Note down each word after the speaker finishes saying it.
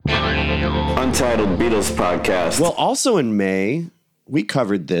Untitled Beatles podcast. Well, also in May, we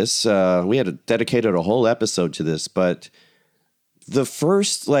covered this. We had dedicated a whole episode to this, but the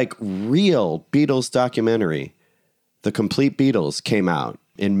first real Beatles documentary, The Complete Beatles, came out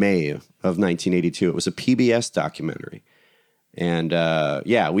in May of 1982. It was a PBS documentary. And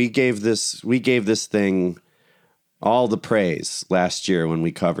we gave this thing all the praise last year when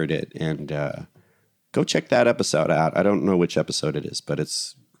we covered it. And go check that episode out. I don't know which episode it is, but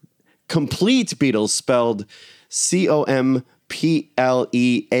it's Complete Beatles, spelled Compleat.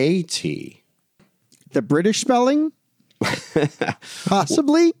 The British spelling?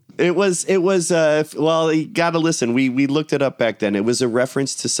 Possibly? It was, well, you got to listen. We looked it up back then. It was a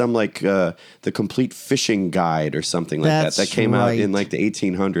reference to some the Complete Fishing Guide or something like that. That came out in the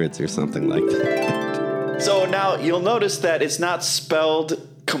 1800s or something like that. So now you'll notice that it's not spelled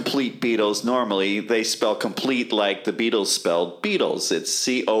Complete Beatles. Normally they spell complete like the Beatles spelled Beatles. It's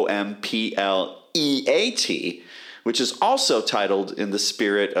Compleat, which is also titled in the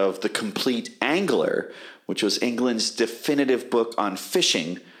spirit of The Complete Angler, which was England's definitive book on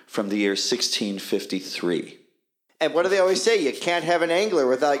fishing from the year 1653. And what do they always say? You can't have an angler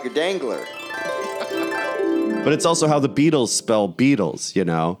without your dangler. But it's also how the Beatles spell Beatles,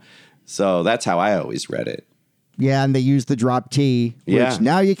 So that's how I always read it. Yeah, and they use the drop T, which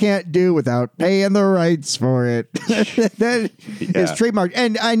now you can't do without paying the rights for it. That is trademarked.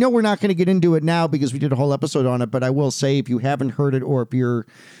 And I know we're not going to get into it now because we did a whole episode on it, but I will say if you haven't heard it or if you're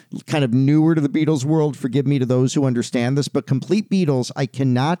kind of newer to the Beatles world, forgive me to those who understand this, but Complete Beatles, I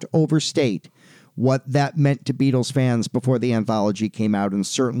cannot overstate what that meant to Beatles fans before the anthology came out, and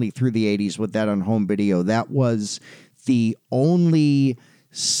certainly through the 80s with that on home video. That was the only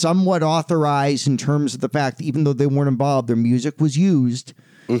somewhat authorized in terms of the fact that even though they weren't involved, their music was used.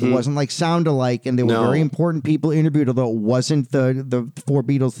 Mm-hmm. It wasn't like sound alike, and they were very important people interviewed, although it wasn't the four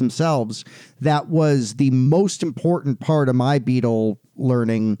Beatles themselves. That was the most important part of my Beatle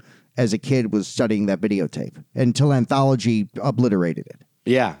learning as a kid, was studying that videotape until anthology obliterated it.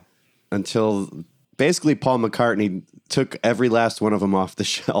 Yeah, until basically Paul McCartney took every last one of them off the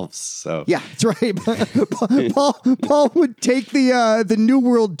shelves. So yeah, that's right. Paul would take the New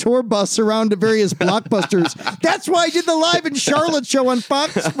World tour bus around to various Blockbusters. That's why I did the Live in Charlotte show on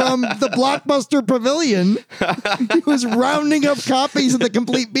Fox from the Blockbuster Pavilion. He was rounding up copies of the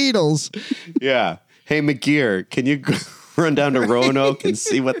Complete Beatles. Yeah. Hey, McGear, can you run down to Roanoke and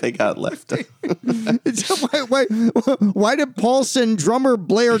see what they got left? Why did Paul send drummer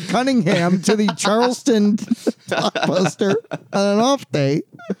Blair Cunningham to the Charleston Blockbuster on an off day?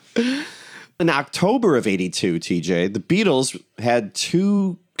 In October of 82, TJ, the Beatles had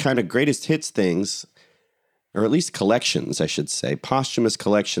two kind of greatest hits things, or at least collections, I should say, posthumous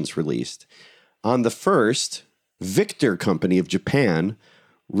collections released. On the first, Victor Company of Japan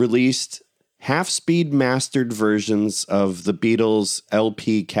released half-speed mastered versions of the Beatles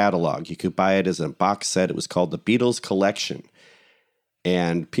LP catalog. You could buy it as a box set. It was called the Beatles Collection.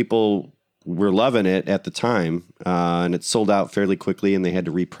 And people were loving it at the time. And it sold out fairly quickly, and they had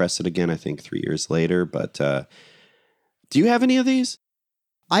to repress it again, I think, 3 years later. But do you have any of these?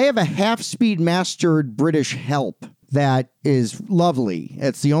 I have a half-speed mastered British Help that is lovely.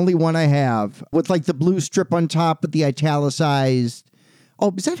 It's the only one I have, with the blue strip on top with the italicized.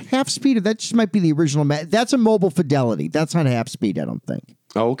 Oh, is that half speed? Or that just might be the original. That's a Mobile Fidelity. That's not half speed, I don't think.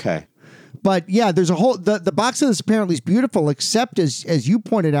 Oh, okay. But yeah, there's a whole, the box of this apparently is beautiful, except as you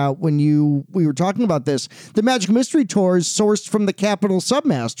pointed out when we were talking about this, the Magic Mystery Tour is sourced from the Capitol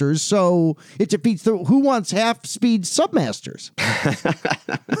Submasters, so it defeats who wants half-speed Submasters?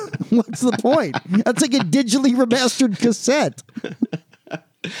 What's the point? That's like a digitally remastered cassette.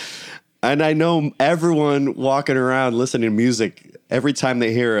 And I know everyone walking around listening to music, every time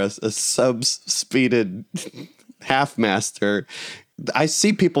they hear a sub-speeded half master, I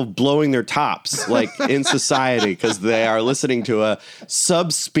see people blowing their tops in society because they are listening to a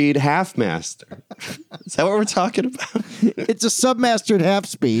sub-speed half master. Is that what we're talking about? It's a submastered half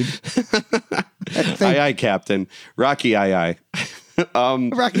speed. Aye, aye, Captain. Rocky, aye, aye.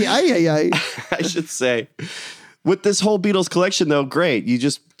 Rocky, aye, aye, aye. I should say. With this whole Beatles collection, though, great. You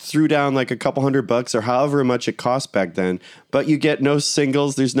just threw down a couple $100 or however much it cost back then, but you get no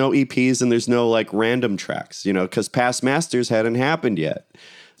singles, there's no EPs, and there's no random tracks, because Past Masters hadn't happened yet.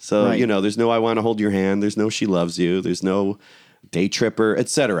 So, right. There's no I Want to Hold Your Hand, there's no She Loves You, there's no Day Tripper,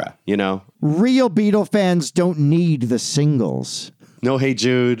 etc. Real Beatle fans don't need the singles. No Hey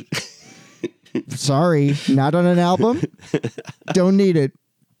Jude. Sorry, not on an album. Don't need it.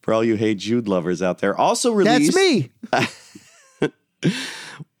 For all you Hey Jude lovers out there. Also released... That's me!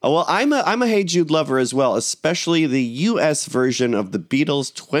 Oh, well, I'm a Hey Jude lover as well, especially the U.S. version of the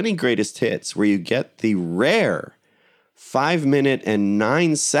Beatles' 20 Greatest Hits, where you get the rare 5-minute and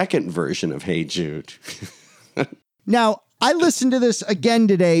 9-second version of Hey Jude. Now, I listened to this again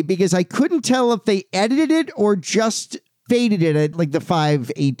today because I couldn't tell if they edited it or just faded it at like the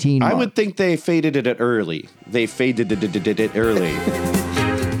 5:18 mark. I would think they faded it early. They faded it early.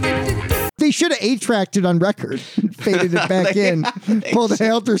 They should have 8-tracked it on record, faded it back in, pulled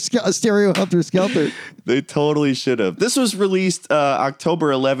a stereo helter-skelter. They totally should have. This was released October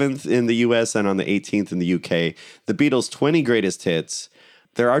 11th in the U.S. and on the 18th in the U.K. The Beatles' 20 Greatest Hits.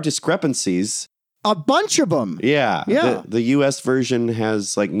 There are discrepancies. A bunch of them. Yeah. The U.S. version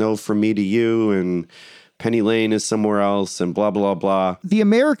has like No From Me to You and Penny Lane is somewhere else and blah, blah, blah. The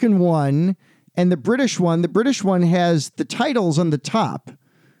American one and the British one has the titles on the top.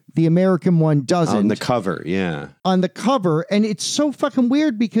 The American one doesn't. On the cover, yeah. On the cover. And it's so fucking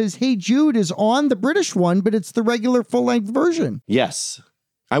weird because Hey Jude is on the British one, but it's the regular full-length version. Yes.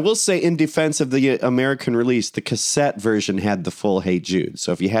 I will say in defense of the American release, the cassette version had the full Hey Jude.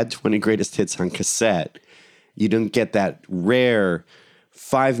 So if you had 20 Greatest Hits on cassette, you didn't get that rare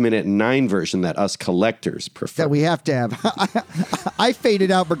 5-minute 9 version that us collectors prefer. That we have to have. I fade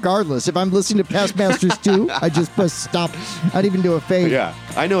it out regardless. If I'm listening to Past Masters 2, I just press stop. I don't even do a fade. Yeah,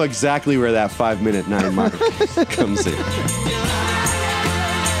 I know exactly where that 5-minute 9 mark comes in.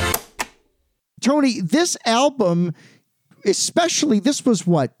 Tony, this album, especially, this was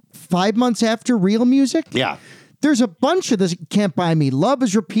what, 5 months after Real Music? Yeah. There's a bunch of this. Can't Buy Me Love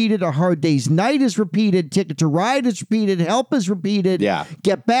is repeated. A Hard Day's Night is repeated. Ticket to Ride is repeated. Help is repeated. Yeah.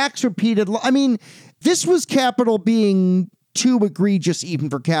 Get Back's repeated. I mean, this was Capitol being too egregious even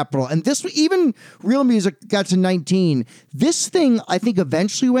for Capitol. And this, even Real Music got to 19. This thing, I think,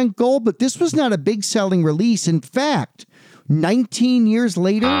 eventually went gold, but this was not a big selling release. In fact, 19 years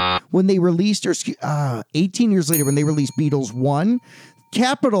later, when they released, or 18 years later, when they released Beatles 1,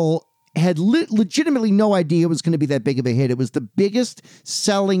 Capitol had legitimately no idea it was going to be that big of a hit. It was the biggest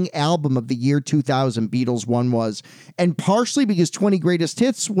selling album of the year 2000, Beatles 1 was. And partially because 20 Greatest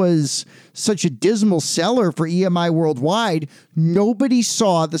Hits was such a dismal seller for EMI worldwide, nobody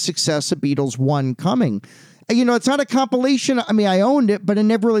saw the success of Beatles 1 coming. You know, it's not a compilation. I mean, I owned it, but I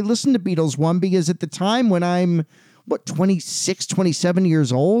never really listened to Beatles 1 because at the time when I'm 26, 27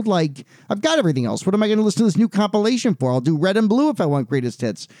 years old? Like, I've got everything else. What am I going to listen to this new compilation for? I'll do Red and Blue if I want Greatest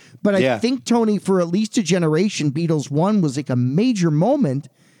Hits. But I think, Tony, for at least a generation, Beatles 1 was like a major moment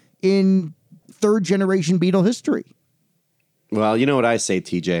in third generation Beatle history. Well, you know what I say,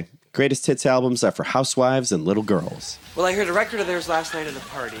 TJ. Greatest Hits albums are for housewives and little girls. Well, I heard a record of theirs last night at a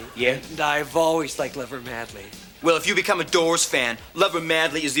party. Yeah? And I've always liked Lover Madly. Well, if you become a Doors fan, Lover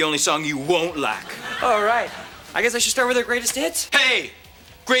Madly is the only song you won't like. All right. I guess I should start with their greatest hits. Hey!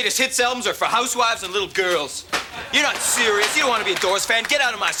 Greatest Hits albums are for housewives and little girls. You're not serious. You don't want to be a Doors fan. Get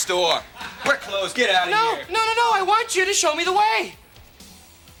out of my store. We're closed. Get out of here. No. I want you to show me the way.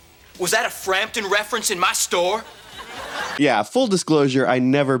 Was that a Frampton reference in my store? Yeah, full disclosure, I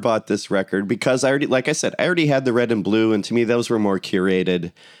never bought this record because I already had the Red and Blue, and to me, those were more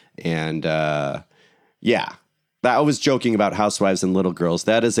curated. And I was joking about housewives and little girls.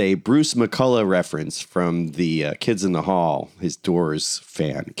 That is a Bruce McCullough reference from the Kids in the Hall, his Doors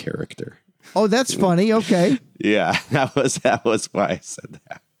fan character. Oh, that's funny. Okay. Yeah, that was why I said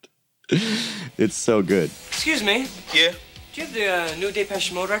that. It's so good. Excuse me. Yeah? Do you have the new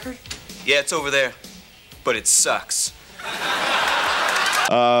Depeche Mode record? Yeah, it's over there. But it sucks.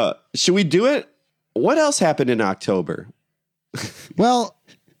 Should we do it? What else happened in October? Well,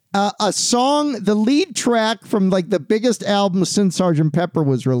 a song, the lead track from like the biggest album since Sgt. Pepper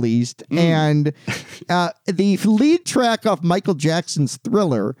was released, and the lead track off Michael Jackson's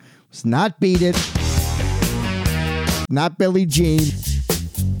Thriller was not Beat It, not Billie Jean,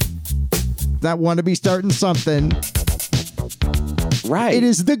 not Wanna Be Starting Something. Right. It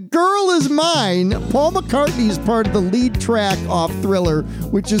is The Girl Is Mine. Paul McCartney is part of the lead track off Thriller,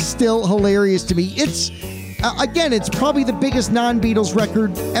 which is still hilarious to me. It's again, it's probably the biggest non-Beatles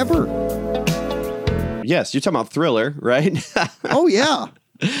record ever. Yes, you're talking about Thriller, right? Oh, yeah.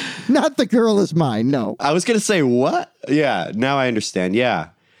 Not The Girl Is Mine, no. I was going to say, what? Yeah, now I understand. Yeah.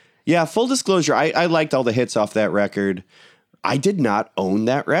 Yeah, full disclosure, I liked all the hits off that record. I did not own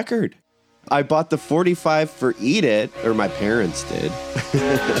that record. I bought the 45 for Eat It, or my parents did.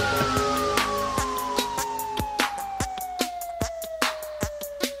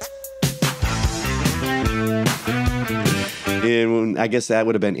 And I guess that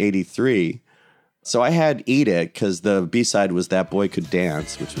would have been 83. So I had Eat It because the B-side was That Boy Could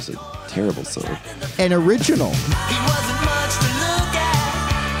Dance, which was a terrible song. An original. He wasn't much to look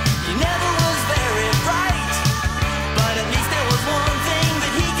at.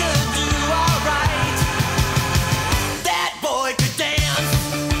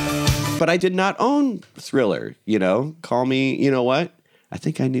 but I did not own Thriller. Call me. You know what? I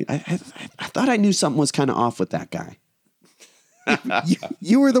think I knew. I thought I knew something was kind of off with that guy.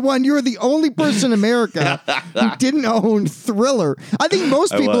 You were the one. You were the only person in America who didn't own Thriller. I think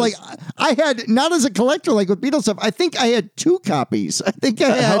most people I had, not as a collector like with Beatles stuff. I think I had 2 copies. I think I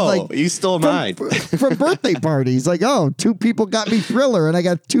had you stole mine from birthday parties. Like, 2 people got me Thriller, and I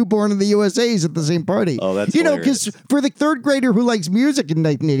got 2 Born in the USA's at the same party. Oh, that's hilarious. Because for the 3rd grader who likes music in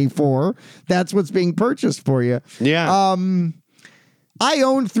 1984, that's what's being purchased for you. Yeah. I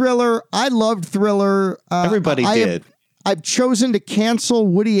owned Thriller. I loved Thriller. Everybody did. I've chosen to cancel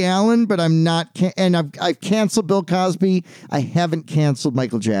Woody Allen, but I'm not. And I've canceled Bill Cosby. I haven't canceled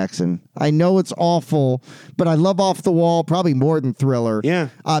Michael Jackson. I know it's awful, but I love Off the Wall probably more than Thriller. Yeah.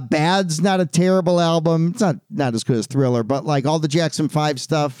 Bad's not a terrible album. It's not as good as Thriller, but like all the Jackson 5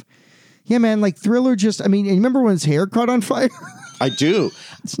 stuff. Yeah, man, like Thriller just, you remember when his hair caught on fire? I do.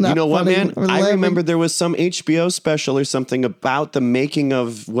 It's not you know what, funny. man? I remember there was some HBO special or something about the making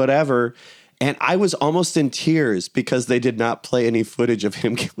of whatever, and I was almost in tears because they did not play any footage of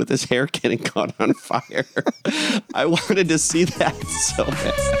him with his hair getting caught on fire. I wanted to see that so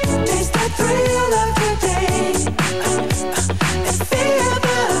bad. Taste the thrill of your day and feel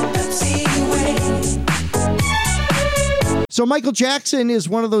the Pepsi way. So Michael Jackson is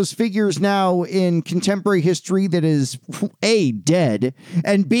one of those figures now in contemporary history that is A, dead,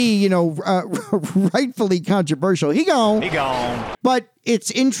 and B, rightfully controversial. He gone. But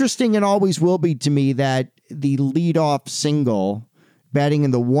it's interesting and always will be to me that the leadoff single, batting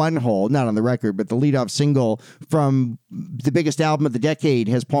in the 1 hole, not on the record, but the leadoff single from the biggest album of the decade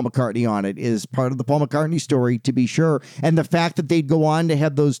has Paul McCartney on it, is part of the Paul McCartney story, to be sure. And the fact that they'd go on to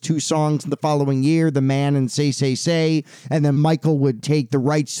have those 2 songs in the following year, The Man and Say, Say, Say, and then Michael would take the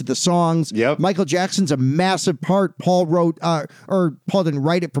rights to the songs. Yep. Michael Jackson's a massive part. Paul wrote, or Paul didn't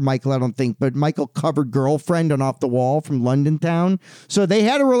write it for Michael, I don't think, but Michael covered Girlfriend on Off the Wall from London Town. So they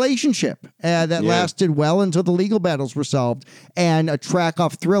had a relationship that lasted well until the legal battles were solved. And a track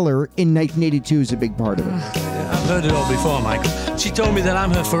off Thriller in 1982 is a big part of it. I've heard it all before, Michael. She told me that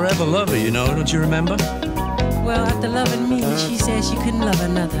I'm her forever lover, don't you remember? Well, after loving me, she said she couldn't love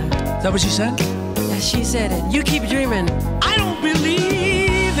another. Is that what she said? Yeah, she said it. You keep dreaming. I don't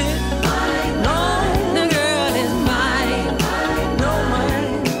believe it. No, The girl is mine. no,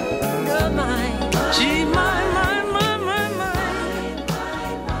 mine. You're mine. She mine.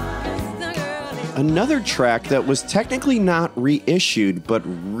 The girl is Another track that was technically not reissued, but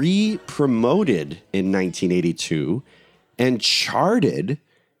re-promoted in 1982 and charted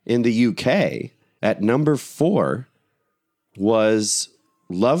in the UK at number 4 was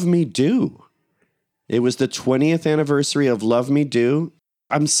Love Me Do. It was the 20th anniversary of Love Me Do.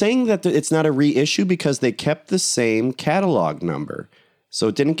 I'm saying that it's not a reissue because they kept the same catalog number. So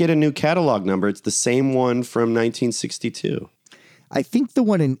it didn't get a new catalog number. It's the same one from 1962. I think the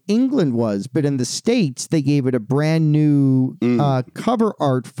one in England was, but in the States, they gave it a brand new cover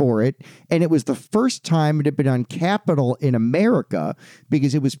art for it. And it was the first time it had been on Capitol in America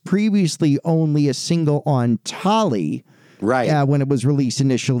because it was previously only a single on Tolly. Right. When it was released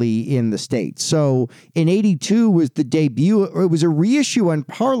initially in the States. So in 82 was the debut. Or it was a reissue on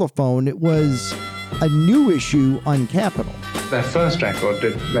Parlophone. It was a new issue on Capitol. Their first record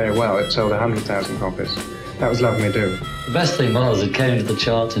did very well. It sold 100,000 copies. That was Love Me Do. The best thing was it came to the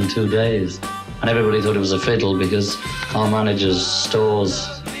charts in 2 days. And everybody thought it was a fiddle because our managers' stores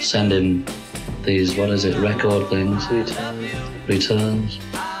send in these, record things? Returns.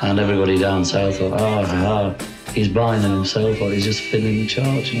 And everybody down south thought, he's buying them himself or he's just fiddling the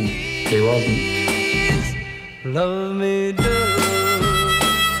charts, He wasn't. Love me do.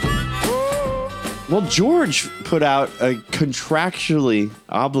 Well, George put out a contractually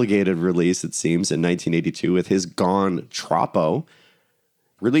obligated release, it seems, in 1982 with his Gone Troppo.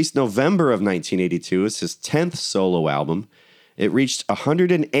 Released November of 1982. It's his 10th solo album. It reached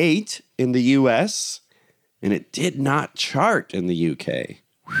 108 in the U.S., and it did not chart in the U.K.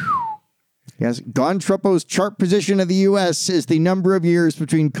 Yes, Gone Troppo's chart position of the U.S. is the number of years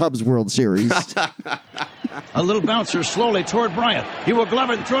between Cubs World Series. A little bouncer slowly toward Bryant. He will glove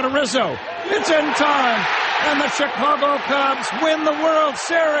it and throw to Rizzo. It's in time, and the Chicago Cubs win the World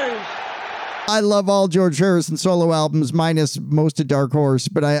Series. I love all George Harrison solo albums, minus most of Dark Horse,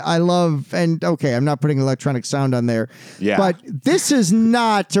 but I love, and okay, I'm not putting electronic sound on there, but this is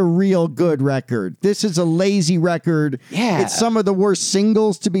not a real good record. This is a lazy record. Yeah. It's some of the worst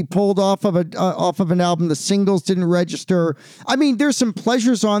singles to be pulled off of an album. The singles didn't register. I mean, there's some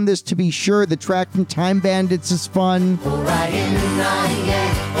pleasures on this, to be sure. The track from Time Bandits is fun. All right in the night,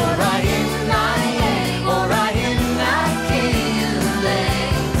 yeah. All right in the night, yeah. All right in the night, can you lay?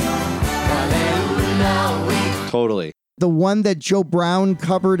 one that Joe Brown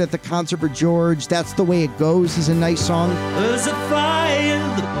covered at the concert for George, That's the Way It Goes, is a nice song. There's a fire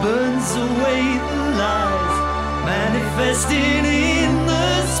that burns away the lies, manifesting in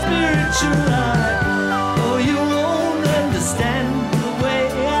the spiritual life. Oh, you won't understand the way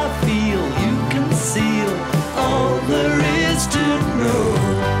I feel. You conceal all there is to know.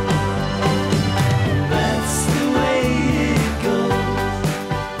 That's the way it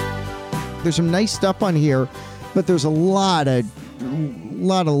goes. There's some nice stuff on here, but there's a lot of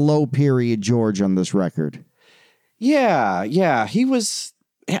low period George on this record. Yeah.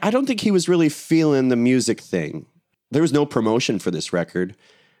 I don't think he was really feeling the music thing. There was no promotion for this record.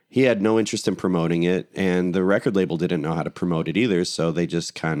 He had no interest in promoting it, and the record label didn't know how to promote it either, so they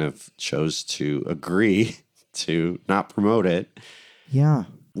just kind of chose to agree to not promote it. Yeah.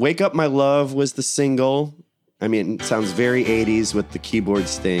 Wake Up My Love was the single. I mean, it sounds very 80s with the keyboard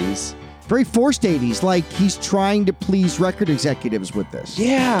stings. Very forced 80s, like he's trying to please record executives with this.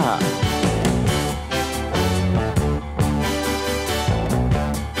 Yeah.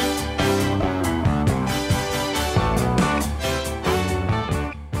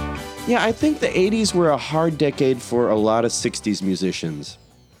 Yeah, I think the 80s were a hard decade for a lot of 60s musicians.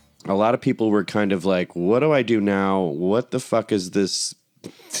 A lot of people were kind of like, what do I do now? What the fuck is this?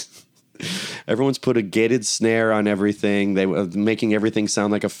 Everyone's put a gated snare on everything. They were making everything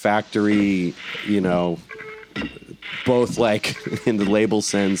sound like a factory, you know, both like in the label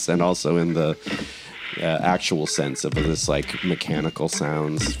sense and also in the actual sense of this like mechanical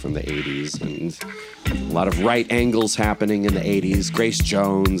sounds from the 80s, and a lot of right angles happening in the 80s, Grace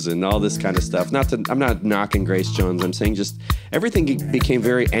Jones and all this kind of stuff. I'm not knocking Grace Jones. I'm saying just everything became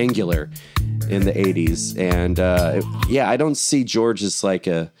very angular in the 80s. And I don't see George as like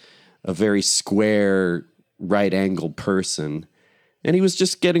a very square right angle person. And he was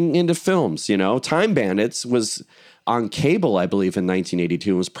just getting into films, you know. Time Bandits was on cable, I believe, in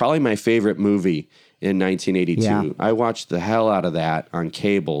 1982. It was probably my favorite movie in 1982. Yeah. I watched the hell out of that on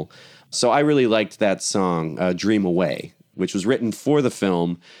cable. So I really liked that song, Dream Away, which was written for the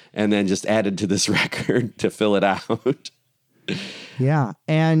film and then just added to this record to fill it out. Yeah.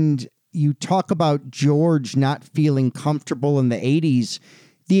 And you talk about George not feeling comfortable in the 80s.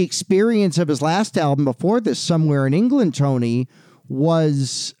 The experience of his last album before this, Somewhere in England, Tony,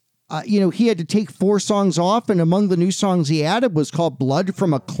 was... he had to take 4 songs off, and among the new songs he added was called Blood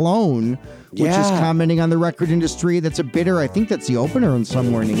from a Clone, which is commenting on the record industry. That's a bitter, I think that's the opener in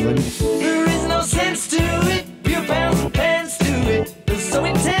Somewhere in England. There is no sense to it, pure pounds and pants to it. It's so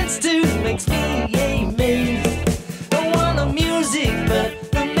intense too, makes me amazed. Don't want the music,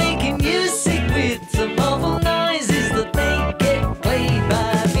 but they're making music with some awful noises that they get played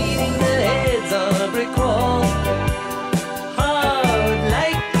by beating their heads on a brick wall. Hard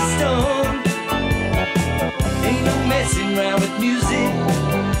like a stone. Ain't no messing around with music.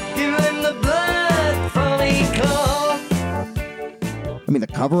 Give them the blood from a call. I mean, the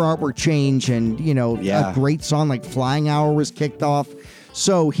cover artwork changed, and, a great song like Flying Hour was kicked off.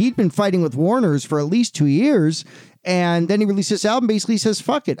 So he'd been fighting with Warner's for at least 2 years. And then he released this album, basically says,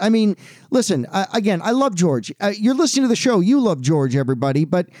 fuck it. I mean, listen, again, I love George. You're listening to the show. You love George, everybody.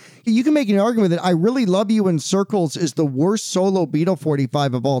 But you can make an argument that I Really Love You in Circles is the worst solo Beatle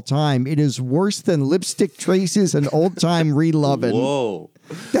 45 of all time. It is worse than Lipstick Traces and Old Time Relovin'. Whoa.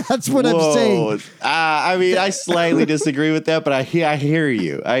 That's what I'm saying. I mean, I slightly disagree with that, but I hear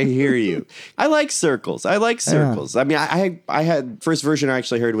you. I like Circles. I mean, I had first version I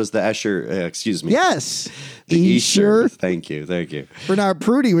actually heard was the Escher. Excuse me. Yes. The Escher. Thank you. Bernard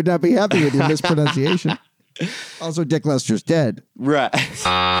Prudy would not be happy with your mispronunciation. Also, Dick Lester's dead. Right.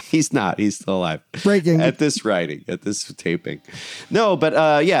 He's not. He's still alive. Breaking. At this taping. No, but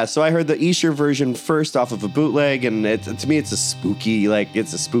so I heard the Escher version first off of a bootleg, and to me it's a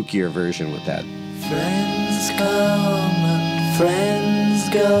spookier version with that. Friends come and friends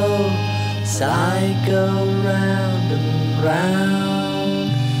go, as I go round and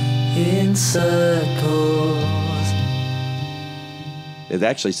round in circles. It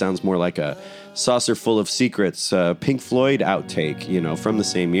actually sounds more like a Saucer Full of Secrets, Pink Floyd outtake, from the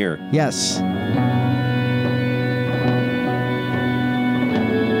same year. Yes.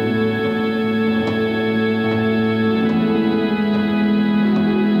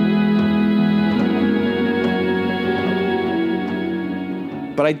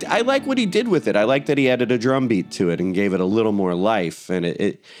 But I like what he did with it. I like that he added a drum beat to it and gave it a little more life. And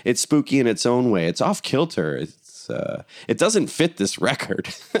it's spooky in its own way. It's off kilter. It doesn't fit this record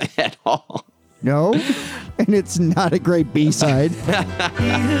at all. No, and it's not a great B-side. He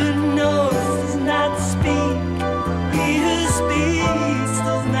who knows does not speak. He who speaks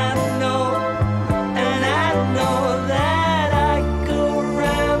does not know. And I know that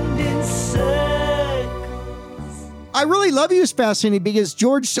I Really Love You is fascinating because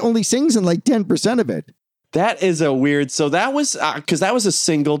George only sings in like 10% of it. That is a weird. So that was because that was a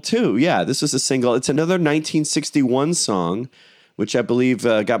single too. Yeah, this was a single. It's another 1961 song, which I believe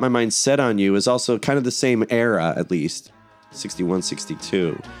Got My Mind Set on You is also kind of the same era, at least 61,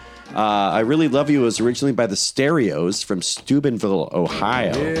 62. I Really Love You was originally by the Stereos from Steubenville,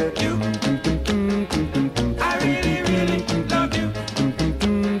 Ohio. I really, really love you.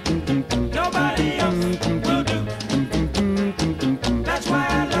 Nobody else will do. That's why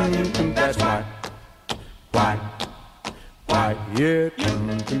I love you. That's why. Yeah.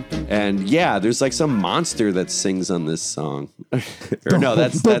 And yeah, there's like some monster that sings on this song. Or no,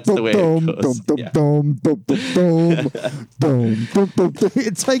 that's the way it goes. Yeah.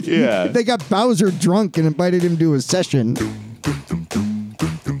 It's like they got Bowser drunk and invited him to a session.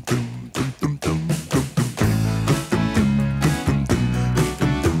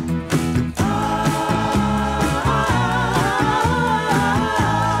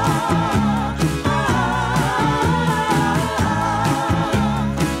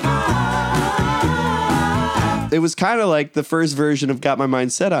 It was kind of like the first version of Got My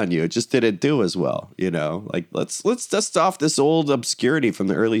Mind Set on You. It just didn't do as well, you know? Like, let's dust off this old obscurity from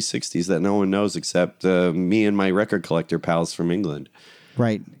the early 60s that no one knows except me and my record collector pals from England.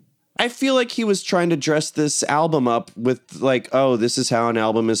 Right. I feel like he was trying to dress this album up with like, oh, this is how an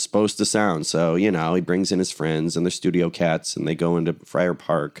album is supposed to sound. So, you know, he brings in his friends and their studio cats and they go into Friar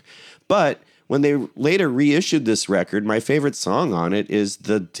Park. But when they later reissued this record, my favorite song on it is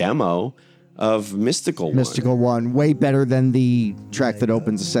the demo of Mystical One. Mystical One, way better than the track that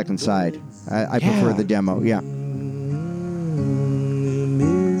opens the second side. I prefer the demo, yeah.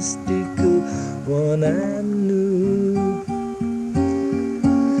 Mystical one I knew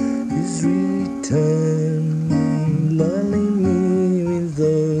is returning, lulling me with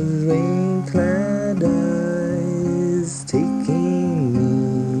those rain-clad eyes, taking me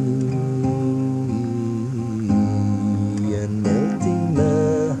and melting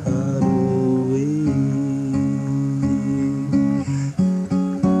my heart away.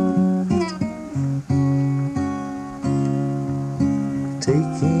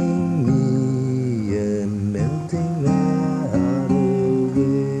 Taking me and melting my heart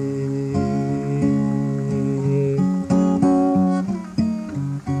away.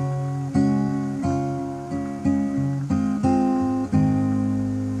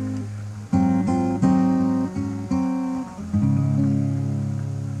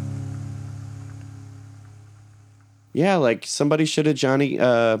 Yeah, like somebody should have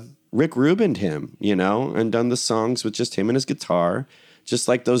Rick Rubin'd him, you know, and done the songs with just him and his guitar. Just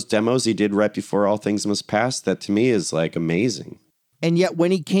like those demos he did right before All Things Must Pass, that to me is like amazing. And yet when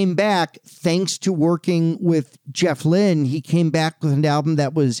he came back, thanks to working with Jeff Lynne, he came back with an album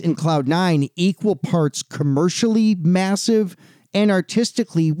that was in Cloud 9, equal parts commercially massive and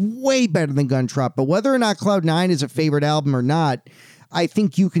artistically way better than Gun Trot. But whether or not Cloud 9 is a favorite album or not, I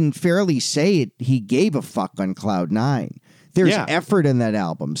think you can fairly say it. He gave a fuck on Cloud 9. There's effort in that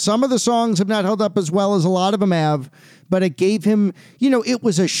album. Some of the songs have not held up as well as a lot of them have, but it gave him, you know, it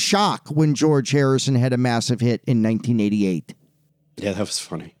was a shock when George Harrison had a massive hit in 1988. Yeah, that was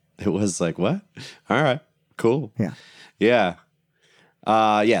funny. It was like, what? All right, cool. Yeah. Yeah.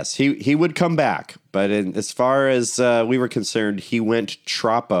 Yes, he would come back. But as far as we were concerned, he went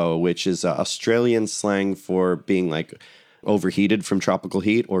tropo, which is Australian slang for being like overheated from tropical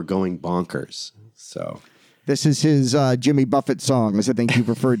heat or going bonkers. So this is his Jimmy Buffett song, as I think you've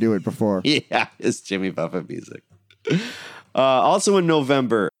referred to it before. Yeah, it's Jimmy Buffett music. Also in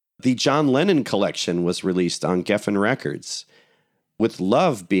November, the John Lennon collection was released on Geffen Records, with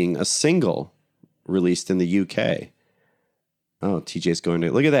Love being a single released in the UK. Oh, TJ's going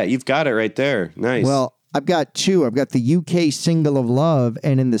to... Look at that. You've got it right there. Nice. Well, I've got two. I've got the UK single of Love,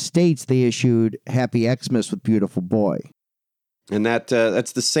 and in the States, they issued Happy Xmas with Beautiful Boy. And that's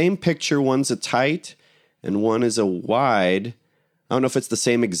the same picture. One's a tight and one is a wide. I don't know if it's the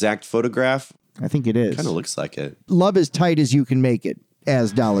same exact photograph. I think it is. Kind of looks like it. Love as tight as you can make it,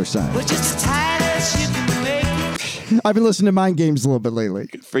 as $. But just as tight as you can make it. I've been listening to Mind Games a little bit lately.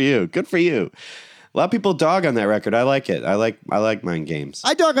 Good for you. Good for you. A lot of people dog on that record. I like it. I like Mind Games.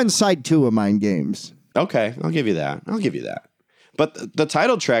 I dog on side 2 of Mind Games. Okay, I'll give you that. But the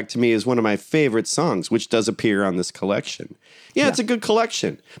title track to me is one of my favorite songs, which does appear on this collection. Yeah, it's a good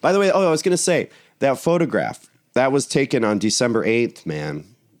collection. By the way, I was going to say, that photograph, that was taken on December 8th, man.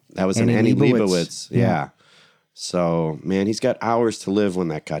 That was Annie Leibovitz. Yeah. So, man, he's got hours to live when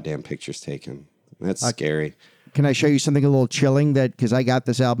that goddamn picture's taken. That's scary. Can I show you something a little chilling? Because I got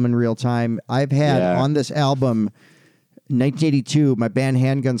this album in real time. I've had on this album 1982, my band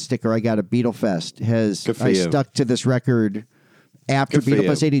Handgun sticker I got at Beatlefest has Good for I you. stuck to this record after Good for you.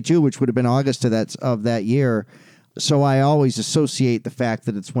 Beatlefest 82, which would have been August of that year. So I always associate the fact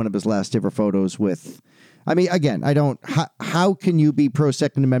that it's one of his last ever photos with. I mean, again, I don't. How can you be pro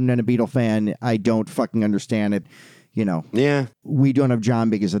Second Amendment and a Beatle fan? I don't fucking understand it. You know. Yeah. We don't have John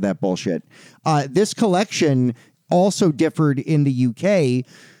because of that bullshit. This collection also differed in the UK,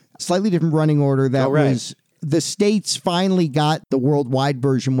 slightly different running order. That was the States finally got the worldwide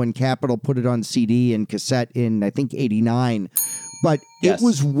version when Capitol put it on CD and cassette in, I think, 89. But Yes. it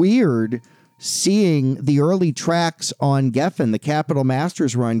was weird seeing the early tracks on Geffen. The Capitol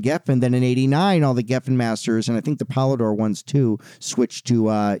Masters were on Geffen. Then in 89, all the Geffen Masters, and I think the Polydor ones too, switched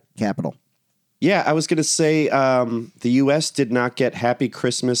to Capitol. Yeah, I was going to say the U.S. did not get Happy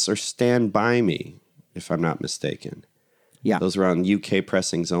Christmas or Stand By Me, if I'm not mistaken. Yeah. Those were on UK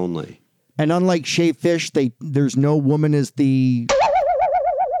pressings only. And unlike Shaved Fish, there's no woman as the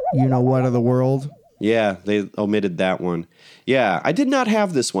you-know-what of the world. Yeah, they omitted that one. Yeah, I did not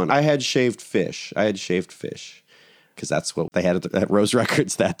have this one. I had Shaved Fish. Because that's what they had at Rose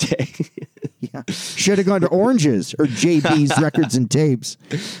Records that day. Yeah. Should have gone to Oranges or JB's Records and Tapes.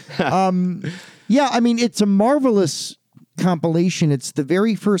 Yeah, I mean, it's a marvelous compilation. It's the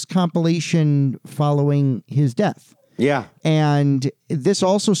very first compilation following his death. Yeah. And this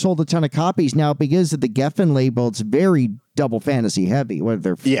also sold a ton of copies. Now, because of the Geffen label, it's very double fantasy heavy.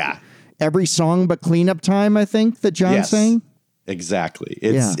 Yeah. Every song but Cleanup Time, I think, that John sang. Exactly.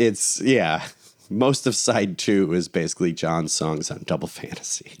 It's most of side 2 is basically John's songs on Double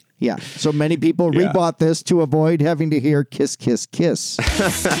Fantasy. Yeah. So many people rebought this to avoid having to hear Kiss, Kiss, Kiss.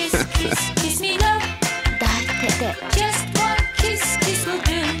 Kiss, kiss, kiss, kiss me love. Just one kiss, kiss will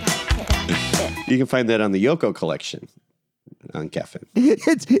do. You can find that on the Yoko collection on Geffen.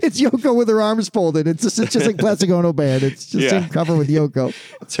 It's Yoko with her arms folded. It's just like Classic Ono Band. It's just the same cover with Yoko.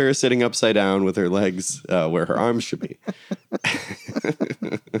 It's her sitting upside down with her legs where her arms should be.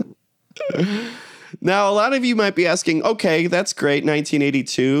 Now, a lot of you might be asking, okay, that's great,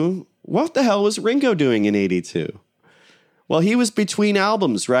 1982. What the hell was Ringo doing in 82? Well, he was between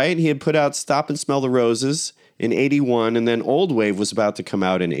albums, right? He had put out Stop and Smell the Roses in 81, and then Old Wave was about to come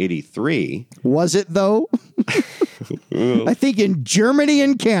out in 83. Was it, though? I think in Germany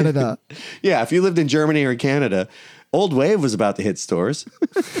and Canada. Yeah, if you lived in Germany or Canada, Old Wave was about to hit stores.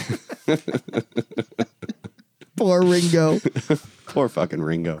 Poor Ringo. Poor fucking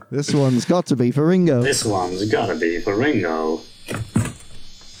Ringo. This one's got to be for Ringo. This one's gotta be for Ringo.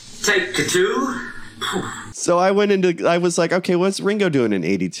 Take 2. So I was like, okay, what's Ringo doing in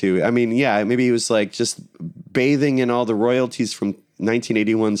 82? I mean, yeah, maybe he was like just bathing in all the royalties from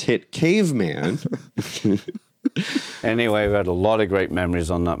 1981's hit Caveman. Anyway, we had a lot of great memories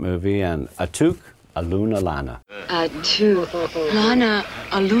on that movie, and Atuk, Aluna Lana. Atuk, Lana,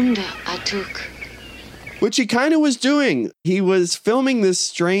 Alunda, Atuk. Which he kind of was doing. He was filming this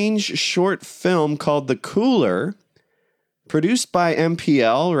strange short film called The Cooler, produced by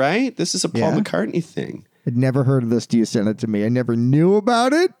MPL, right? This is a Paul McCartney thing. I'd never heard of this till you sent it to me. I never knew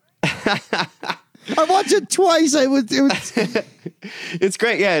about it. I watched it twice. It was It's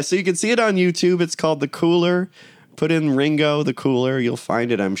great. Yeah, so you can see it on YouTube. It's called The Cooler. Put in Ringo, The Cooler. You'll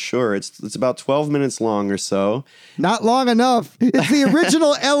find it, I'm sure. It's about 12 minutes long or so. Not long enough. It's the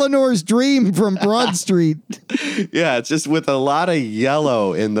original Eleanor's Dream from Broad Street. Yeah, it's just with a lot of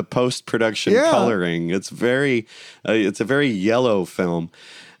yellow in the post-production coloring. It's a very yellow film.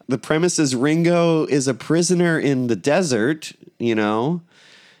 The premise is Ringo is a prisoner in the desert,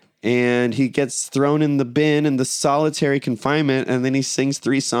 and he gets thrown in the bin in the solitary confinement, and then he sings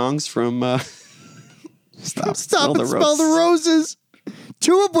 3 songs from Stop and Smell the Roses,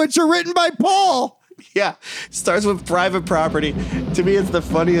 2 of which are written by Paul. Yeah, starts with Private Property. To me, it's the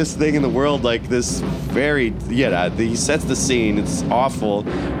funniest thing in the world. Like this he sets the scene. It's awful.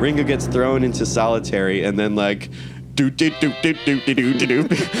 Ringo gets thrown into solitary, and then like,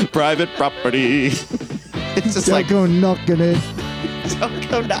 Private Property. It's just Don't go knocking it. Don't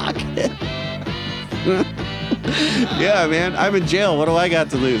go knocking it. Yeah, man, I'm in jail. What do I got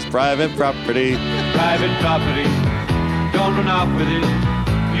to lose? Private property. Private property. Don't run off with it.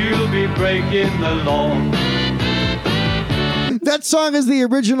 You'll be breaking the law. That song is the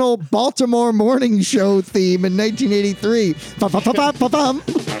original Baltimore Morning Show theme in 1983. Ba-ba-ba-ba-ba-bum.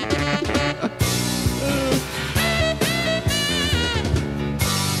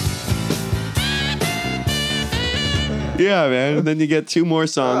 Yeah, man. And then you get 2 more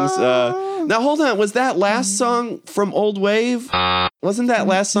songs. Now, hold on. Was that last song from Old Wave? Wasn't that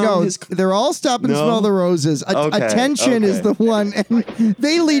last song? No, they're all Stop and No? Smell the Roses. Okay, Attention is okay. the one. And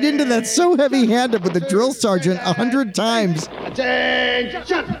they lead into that so heavy-handed with the drill sergeant 100 times.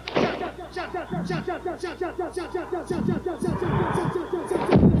 Attention!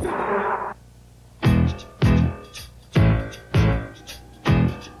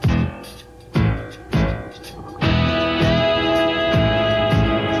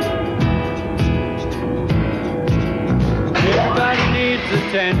 Everybody needs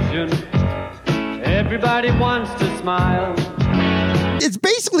attention. Everybody wants to smile. It's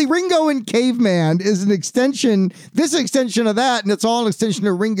basically Ringo and Caveman is an extension, this extension of that, and it's all an extension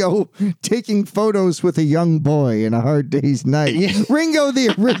of Ringo taking photos with a young boy in A Hard Day's Night. Ringo,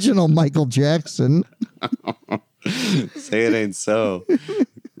 the original Michael Jackson. Say it ain't so.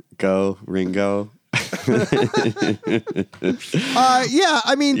 Go, Ringo. Yeah,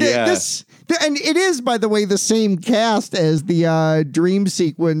 I mean, this, and it is, by the way, the same cast as the dream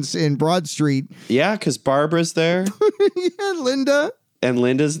sequence in Broad Street. Yeah, because Barbara's there. Yeah, Linda. And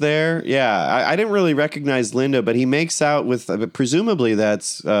Linda's there. Yeah, I didn't really recognize Linda, but he makes out with, presumably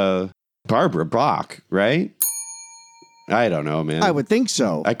that's Barbara Bach, right? I don't know, man. I would think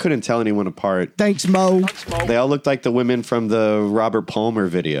so. I couldn't tell anyone apart. Thanks, Mo. They all looked like the women from the Robert Palmer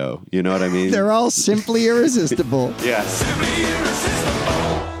video. You know what I mean? They're all simply irresistible. Yes.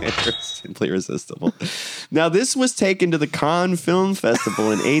 Simply irresistible. Now, this was taken to the Cannes Film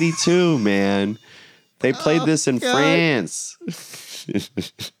Festival in '82, man. They played this in France.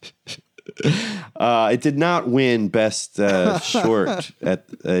 It did not win Best Short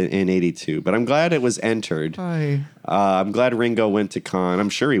in '82, but I'm glad it was entered. I'm glad Ringo went to Cannes. I'm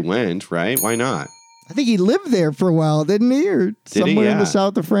sure he went, right? Why not? I think he lived there for a while, didn't he? Or somewhere in the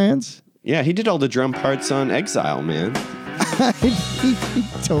south of France? Yeah, he did all the drum parts on Exile, man. he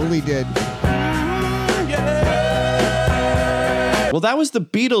totally did. Well, that was the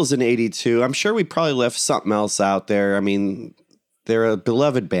Beatles in '82. I'm sure we probably left something else out there. I mean, they're a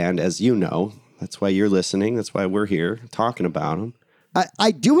beloved band, as you know. That's why you're listening. That's why we're here talking about them.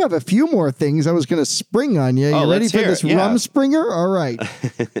 I do have a few more things I was going to spring on you. You ready for this rum springer? All right.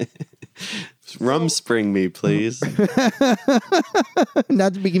 Rum spring me, please.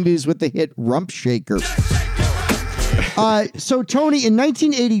 Not to be confused with the hit Rump Shaker. So, Tony, in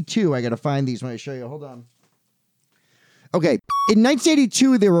 1982, I got to find these when I show you. Hold on. Okay. In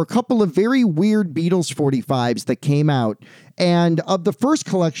 1982, there were a couple of very weird Beatles 45s that came out. And of the first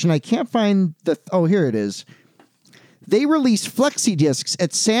collection, I can't find the... Oh, here it is. They released flexi discs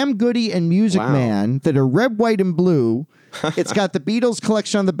at Sam Goody and Music Man that are red, white, and blue. It's got the Beatles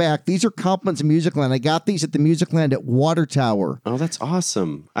collection on the back. These are compliments of Musicland. I got these at the Musicland at Water Tower. Oh, that's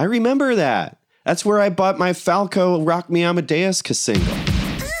awesome. I remember that. That's where I bought my Falco Rock Me Amadeus single.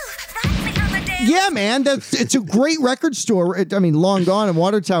 Yeah, man. It's a great record store. Long gone in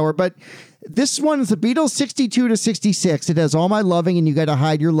Water Tower, but this one is the Beatles 62 to 66. It has All My Loving and You Gotta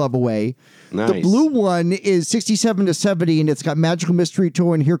Hide Your Love Away. Nice. The blue one is 67 to 70 and it's got Magical Mystery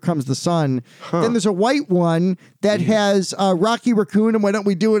Tour and Here Comes the Sun. Then there's a white one that has Rocky Raccoon and Why Don't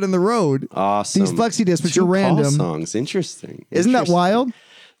We Do It in the Road. Awesome. These flexi discs, which are Paul random. songs. Interesting. Isn't that wild?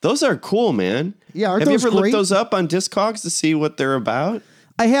 Those are cool, man. Yeah, aren't Have you those ever great? looked those up on Discogs to see what they're about?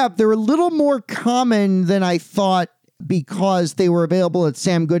 I have. They're a little more common than I thought because they were available at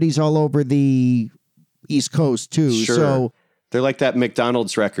Sam Goody's all over the East Coast too. Sure. So they're like that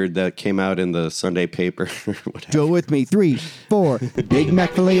McDonald's record that came out in the Sunday paper. do it with me. 3, 4. Big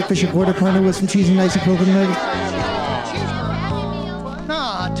Mac filet of fish, a quarter pounder with some cheese and ice and coconut.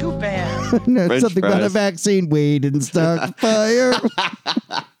 Nah, too bad. No, French something about a fries. vaccine. We didn't start fire.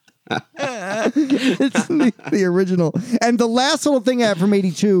 It's the original. And the last little thing I have from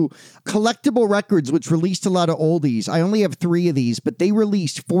 82, Collectible Records, which released a lot of oldies. I only have 3 of these, but they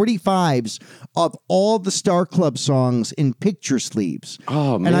released 45s of all the Star Club songs in picture sleeves.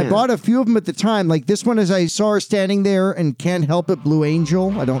 Oh, man. And I bought a few of them at the time. Like this one, as I saw her standing there and Can't Help It, Blue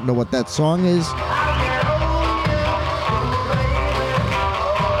Angel. I don't know what that song is.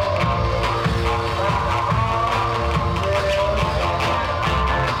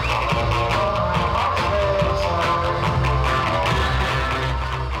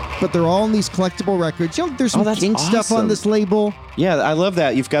 But they're all in these collectible records. You know, there's some that's King stuff on awesome. this label. Yeah, I love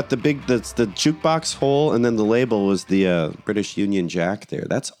that. You've got the jukebox hole, and then the label was the British Union Jack there.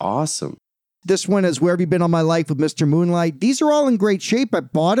 That's awesome. This one is Where Have You Been All My Life with Mr. Moonlight. These are all in great shape. I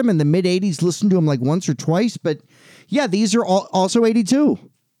bought them in the mid-'80s, listened to them like once or twice. But yeah, these are all also 82.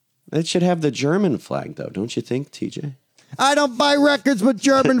 It should have the German flag, though, don't you think, TJ? I don't buy records with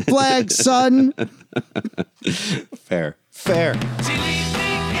German flags, son. Fair.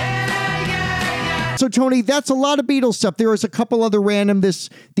 So Tony, that's a lot of Beatles stuff. There is a couple other random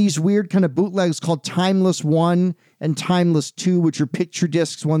these weird kind of bootlegs called Timeless 1 and Timeless 2, which are picture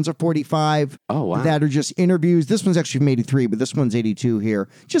discs. One's a 45. Oh, wow. That are just interviews. This one's actually from 83, but this one's 82 here.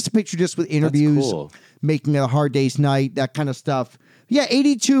 Just a picture disc with interviews, That's cool. Making a Hard Day's Night, that kind of stuff. Yeah,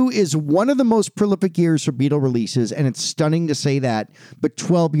 82 is one of the most prolific years for Beatle releases, and it's stunning to say that. But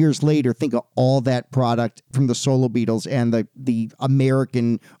 12 years later, think of all that product from the solo Beatles and the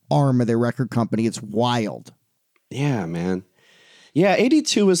American arm of their record company. It's wild. Yeah, man. Yeah,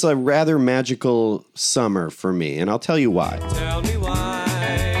 82 was a rather magical summer for me, and I'll tell you why. Tell me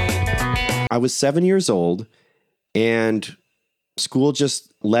why. I was 7 years old, and school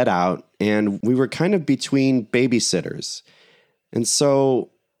just let out, and we were kind of between babysitters. And so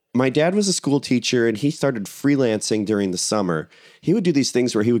my dad was a school teacher, and he started freelancing during the summer. He would do these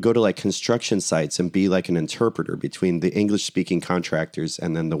things where he would go to like construction sites and be like an interpreter between the English-speaking contractors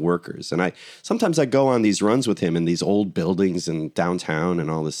and then the workers. And sometimes I go on these runs with him in these old buildings in downtown and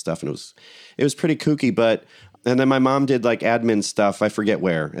all this stuff. And it was pretty kooky. And then my mom did like admin stuff. I forget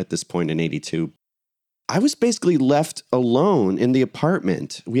where at this point in 82. I was basically left alone in the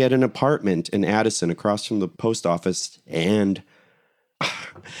apartment. We had an apartment in Addison across from the post office, and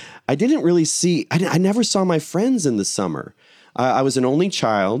I didn't really I never saw my friends in the summer. I was an only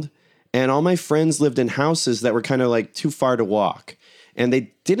child, and all my friends lived in houses that were kind of like too far to walk. And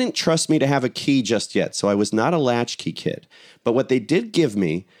they didn't trust me to have a key just yet, so I was not a latchkey kid. But what they did give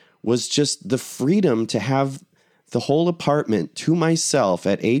me was just the freedom to have the whole apartment to myself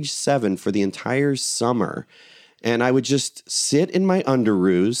at age 7 for the entire summer. And I would just sit in my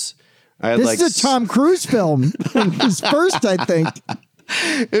underoos. This is a Tom Cruise film. His first, I think.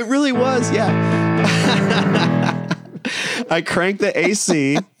 It really was, yeah. I cranked the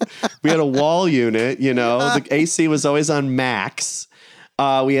AC. We had a wall unit, The AC was always on max.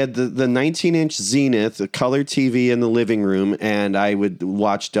 We had the 19-inch Zenith, the color TV in the living room, and I would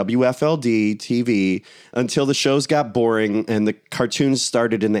watch WFLD TV until the shows got boring and the cartoons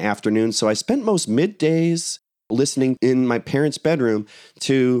started in the afternoon. So I spent most middays listening in my parents' bedroom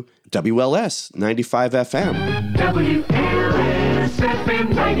to WLS 95 FM. WLS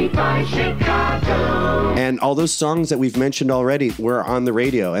FM 95 Chicago. And all those songs that we've mentioned already were on the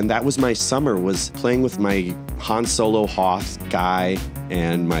radio. And that was my summer, was playing with my Han Solo Hoth guy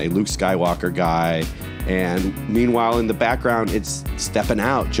and my Luke Skywalker guy. And meanwhile, in the background, it's Steppin'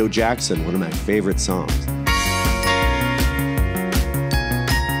 Out, Joe Jackson, one of my favorite songs.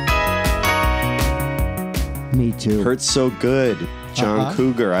 Me too. Hurts So Good, John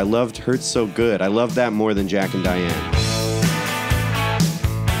Cougar. I loved Hurts So Good. I loved that more than Jack and Diane.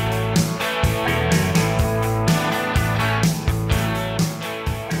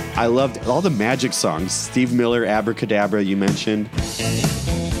 I loved all the Magic songs. Steve Miller, Abracadabra, you mentioned.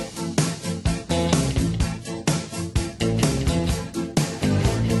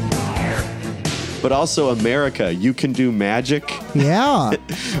 But also America, You Can Do Magic. Yeah.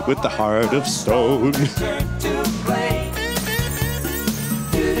 With the Heart of Stone.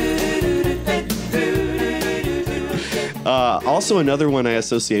 Also, another one I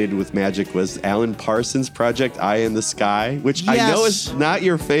associated with magic was Alan Parsons' Project Eye in the Sky, which I know is not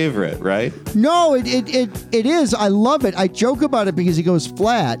your favorite, right? No, it is. I love it. I joke about it because he goes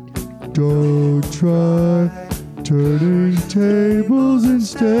flat. Don't try turning tables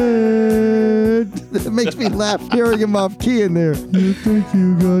instead. That makes me laugh hearing him off key in there. You think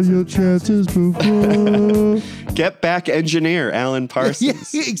you got your chances before. Get Back Engineer, Alan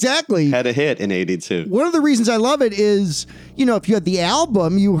Parsons. Yeah, exactly. Had a hit in 82. One of the reasons I love it is, if you had the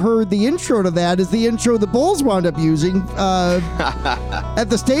album, you heard the intro to that is the intro the Bulls wound up using at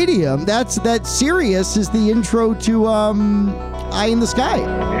the stadium. That Sirius is the intro to Eye in the Sky.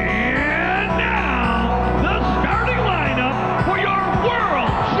 And now, the starting lineup for your world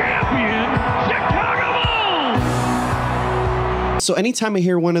champion Chicago Bulls. So anytime I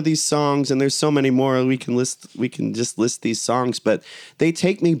hear one of these songs, and there's so many more, we can just list these songs, but they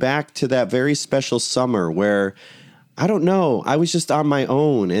take me back to that very special summer where, I don't know, I was just on my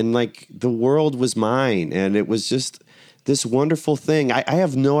own and like the world was mine, and it was just this wonderful thing. I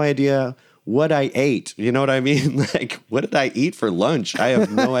have no idea what I ate. You know what I mean? Like, what did I eat for lunch? I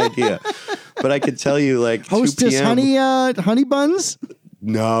have no idea. But I could tell you, like, Hostess 2 p.m. honey buns?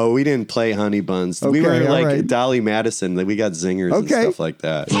 No, we didn't play honey buns. We were like Dolly Madison. We got zingers and stuff like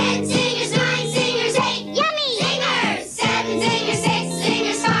that. 10 singers, 9 singers, 8 yummy singers, 7 singers, 6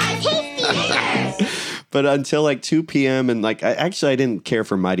 singers, 5 tasty singers. But until like 2 p.m. and like, I didn't care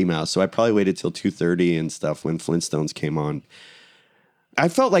for Mighty Mouse, so I probably waited till 2:30 and stuff when Flintstones came on. I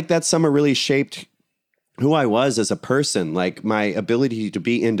felt like that summer really shaped who I was as a person, like my ability to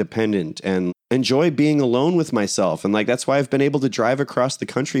be independent and enjoy being alone with myself. And like, that's why I've been able to drive across the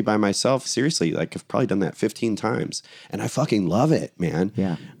country by myself. Seriously, like I've probably done that 15 times and I fucking love it, man.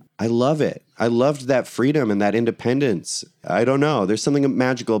 Yeah. I love it. I loved that freedom and that independence. I don't know. There's something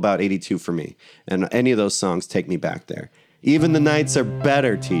magical about 82 for me. And any of those songs take me back there. Even the nights are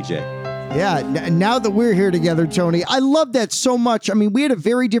better, TJ. Yeah, now that we're here together, Tony, I love that so much. I mean, we had a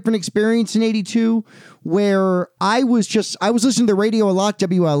very different experience in 82 where I was listening to the radio a lot,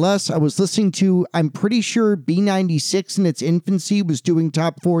 WLS. I was listening to, I'm pretty sure B96 in its infancy was doing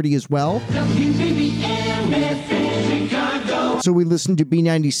top 40 as well. So we listened to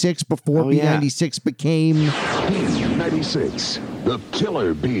B96 before B96 became... B96, the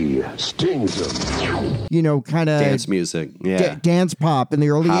killer bee stings them. You know, kind of... Dance music, yeah. Dance pop in the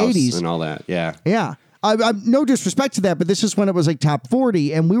early House 80s. and all that, yeah. Yeah. I no disrespect to that, but this is when it was like top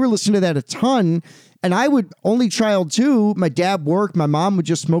 40, and we were listening to that a ton. And I would, only child too, my dad worked, my mom would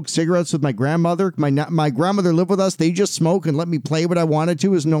just smoke cigarettes with my grandmother. My grandmother lived with us. They just smoke and let me play what I wanted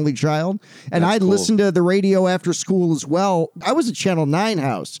to as an only child. And I'd listen to the radio after school as well. I was a Channel 9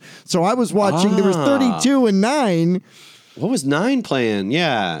 house. So I was watching, there was 32 and 9. What was 9 playing?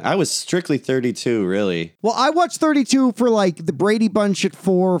 Yeah, I was strictly 32, really. Well, I watched 32 for like the Brady Bunch at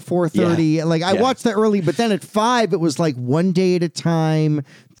 4:30. Yeah. Like I watched that early, but then at 5, it was like One Day at a Time,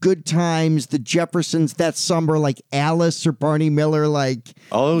 Good Times, The Jeffersons, that summer, like Alice or Barney Miller, like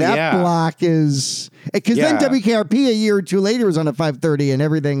that block is... Because then WKRP a year or two later was on at 5:30 and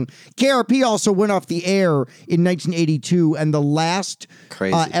everything. KRP also went off the air in 1982, and the last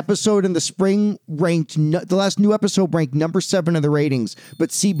episode in the spring the last new episode ranked number 7 in the ratings,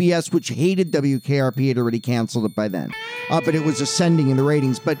 but CBS, which hated WKRP, had already canceled it by then. But it was ascending in the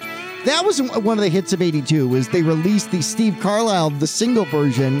ratings. But that was one of the hits of 82, was they released the Steve Carlisle, the single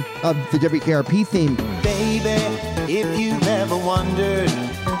version of the WKRP theme. Baby, if you've ever wondered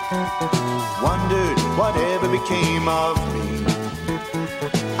whatever became of me,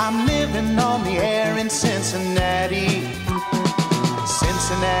 I'm living on the air in Cincinnati,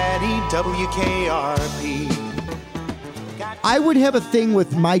 WKRP. I would have a thing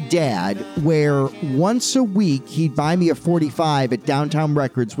with my dad where once a week he'd buy me a 45 at Downtown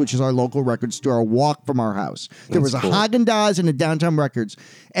Records, which is our local record store, a walk from our house. There was a Haagen-Dazs and a Downtown Records.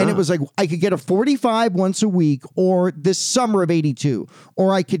 And it was like, I could get a 45 once a week, or this summer of 82,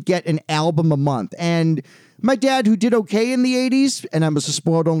 or I could get an album a month. And my dad, who did okay in the 80s, and I was a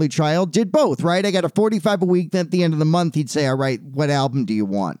spoiled only child, did both, right? I got a 45 a week, then at the end of the month, he'd say, all right, what album do you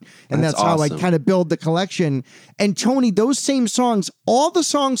want? And that's how I kind of build the collection. And Tony, those same songs, all the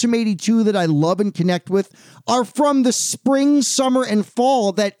songs from 82 that I love and connect with are from the spring, summer, and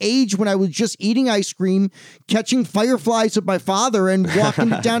fall, that age when I was just eating ice cream, catching fireflies with my father, and walking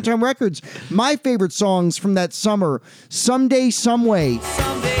to Downtown Records. My favorite songs from that summer, Someday, Someway.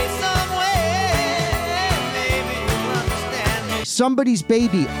 Somebody's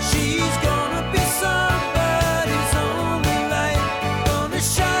Baby. She's gonna be somebody's only light, gonna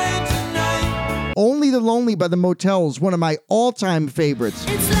shine tonight. Only the Lonely by the Motels, one of my all-time favorites.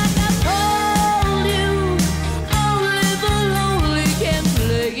 It's like I told you, only the lonely can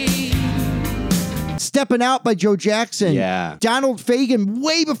play. Stepping Out by Joe Jackson. Yeah. Donald Fagen,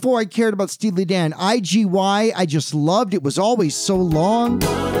 way before I cared about Steely Dan. IGY, I just loved it. Was always so long.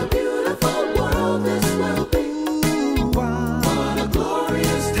 What a beautiful world this will be. What a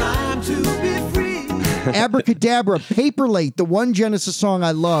glorious time to be free. Abracadabra, Paper Late, the one Genesis song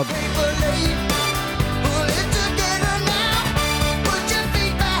I love.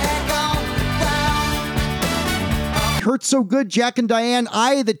 Hurt So Good, Jack and Diane.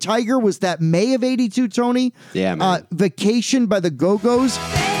 Eye of the Tiger was that May of 82, Tony. Yeah, man. Vacation by the Go-Go's.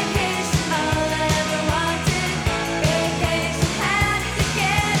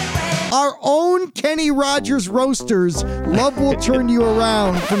 Our own Kenny Rogers Roasters, Love Will Turn You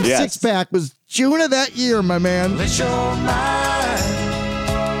Around from Six Pack was June of that year, my man. Let your mind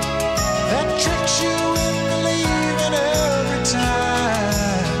that tricks you into leaving every time.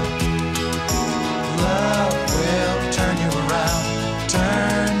 Love will turn you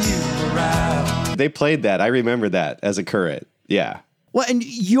around. They played that. I remember that as a current. Yeah. Well, and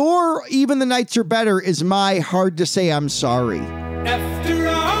your Even the Nights Are Better is my Hard to Say I'm Sorry. After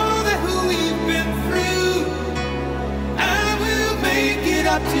all that we've been through, I will make it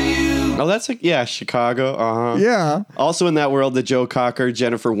up to you. Oh, that's Chicago. Uh-huh. Yeah. Also in that world, the Joe Cocker,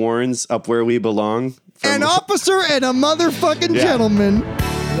 Jennifer Warnes, Up Where We Belong. An officer and a motherfucking gentleman.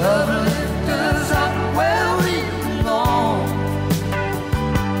 Love lift us up where we belong.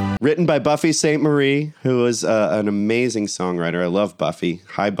 Written by Buffy St. Marie, who is an amazing songwriter. I love Buffy.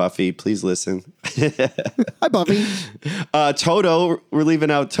 Hi, Buffy. Please listen. Hi, Buffy. Toto. We're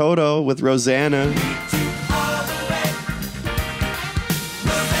leaving out Toto with Rosanna.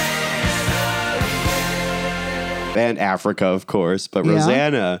 And Africa, of course. But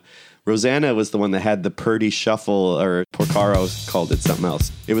Rosanna was the one that had the Purdy Shuffle, or Porcaro called it something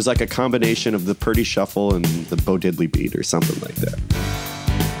else. It was like a combination of the Purdy Shuffle and the Bo Diddley beat or something like that.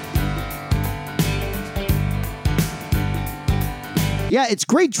 Yeah, it's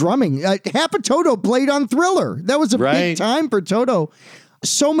great drumming. Half of Toto played on Thriller. That was a big time for Toto.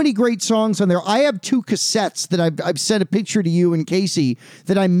 So many great songs on there. I have 2 cassettes that I've sent a picture to you and Casey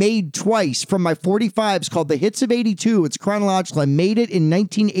that I made twice from my 45s called The Hits of 82. It's chronological. I made it in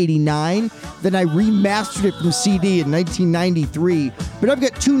 1989. Then I remastered it from CD in 1993. But I've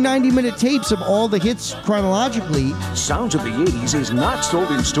got 2 90-minute tapes of all the hits chronologically. Sounds of the 80s is not sold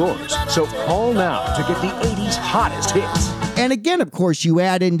in stores. So call now to get the 80s hottest hits. And again, of course, you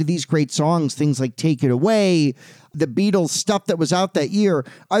add into these great songs things like Take It Away, the Beatles stuff that was out that year.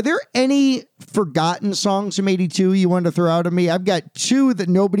 Are there any forgotten songs from 82 you want to throw out at me? I've got 2 that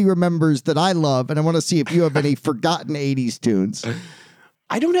nobody remembers that I love, and I want to see if you have any forgotten 80s tunes.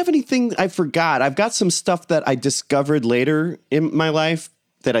 I don't have anything I forgot. I've got some stuff that I discovered later in my life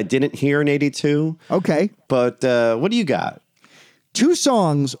that I didn't hear in 82. Okay. But what do you got? 2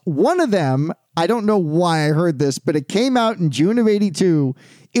 songs. One of them, I don't know why I heard this, but it came out in June of 82.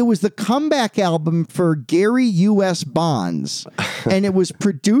 It was the comeback album for Gary U.S. Bonds, and it was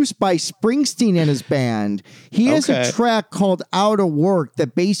produced by Springsteen and his band. He has a track called Out of Work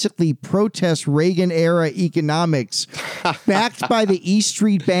that basically protests Reagan-era economics, backed by the E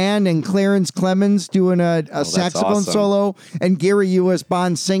Street Band and Clarence Clemens doing a saxophone solo, and Gary U.S.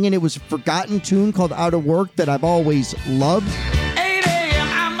 Bonds singing. It was a forgotten tune called Out of Work that I've always loved.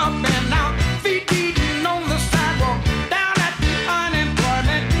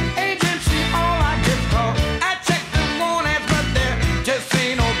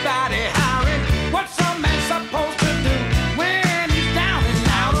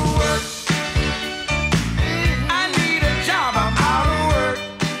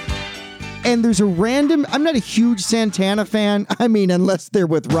 And there's a random, I'm not a huge Santana fan. I mean, unless they're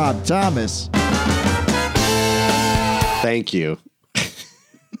with Rob Thomas. Thank you.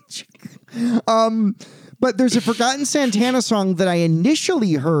 But there's a forgotten Santana song that I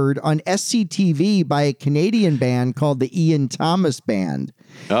initially heard on SCTV by a Canadian band called the Ian Thomas Band.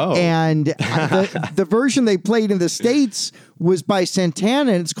 Oh. And the version they played in the States was by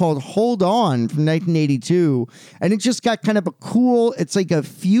Santana, and it's called Hold On from 1982. And it just got kind of a cool, it's like a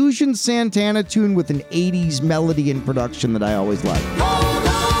fusion Santana tune with an 80s melody and production that I always liked. Hold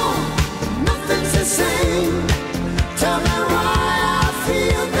on, nothing's the same. Tell me why I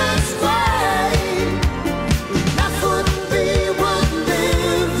feel this way. Life wouldn't be worth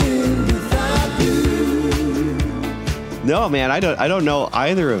living without you. No, man, I don't know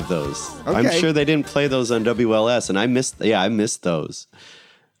either of those. Okay. I'm sure they didn't play those on WLS, and I missed those.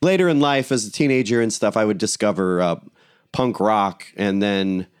 Later in life, as a teenager and stuff, I would discover punk rock, and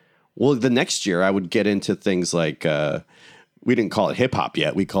then, the next year I would get into things like, we didn't call it hip hop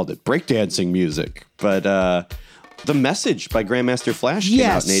yet, we called it breakdancing music, but The Message by Grandmaster Flash came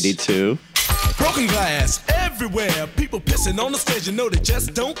out in 82. Broken glass everywhere. People pissing on the stage, you know they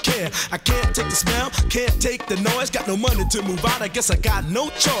just don't care. I can't take the smell, can't take the noise. Got no money to move out, I guess I got no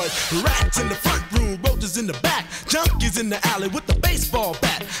choice. Rats in the front room, roaches in the back, junkies in the alley with the baseball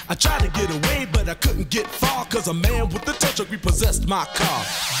bat. I tried to get away, but I couldn't get far, cause a man with a tow truck repossessed my car.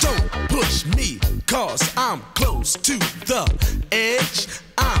 Don't push me, cause I'm close to the edge.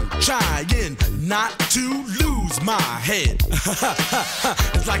 I'm trying not to lose my head.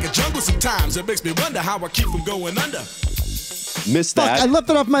 It's like a jungle sometimes. It makes me wonder how I keep from going under. Missed that. I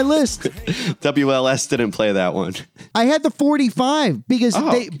left it off my list. WLS didn't play that one. I had the 45 because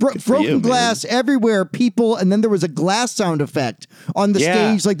they broken glass everywhere, people, and then there was a glass sound effect on the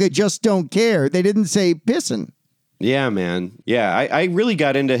stage like they just don't care. They didn't say pissin'. Yeah, man. Yeah, I really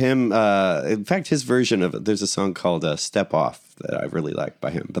got into him. In fact, his version of it, there's a song called Step Off that I really like by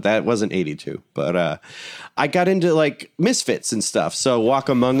him, but that wasn't 82. But I got into like Misfits and stuff. So Walk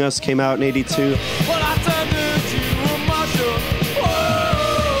Among Us came out in 82. Well, I turned into a marshal. Whoa,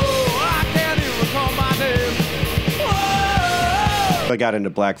 I can't even recall my name. Whoa. I got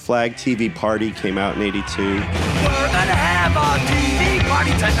into Black Flag. TV Party came out in 82. We're gonna have a TV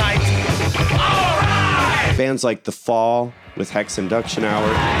party tonight. All right. Bands like The Fall with Hex Induction Hour.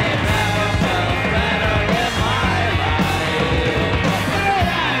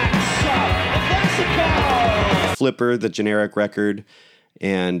 Flipper, the generic record.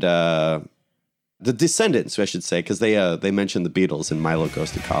 and the Descendants, I should say, because they mentioned the Beatles in Milo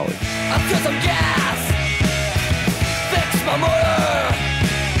Goes to College. I've got some gas. Fix my motor.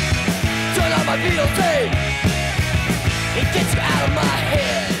 Turn on my Beatles tape. It gets you out of my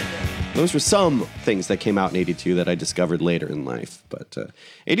head. Those were some things that came out in 82 that I discovered later in life. But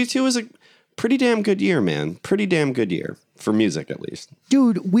 82 was a pretty damn good year, man. Pretty damn good year. For music, at least.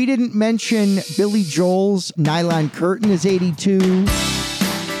 Dude, we didn't mention Billy Joel's Nylon Curtain is 82.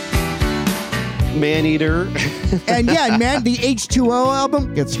 Maneater. And yeah, man, the H2O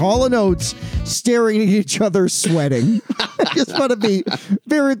album gets Hall & Oates staring at each other sweating. I just want to be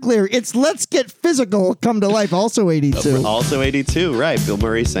very clear. It's Let's Get Physical come to life, also 82. Also 82, right. Bill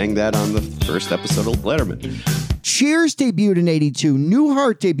Murray sang that on the first episode of Letterman. Cheers debuted in 82.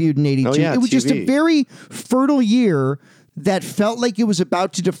 Newhart debuted in 82. Oh, yeah, it was just a very fertile year that felt like it was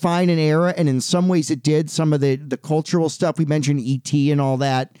about to define an era, and in some ways it did. Some of the cultural stuff, we mentioned E.T. and all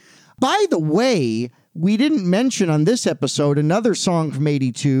that. By the way, we didn't mention on this episode another song from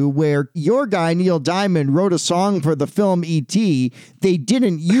 82 where your guy, Neil Diamond, wrote a song for the film E.T. They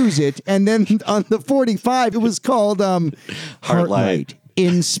didn't use it, and then on the 45, it was called Heartlight.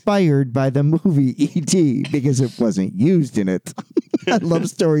 Inspired by the movie E.T. because it wasn't used in it. I love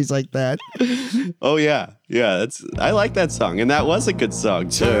stories like that. Oh, yeah. Yeah, I like that song, and that was a good song.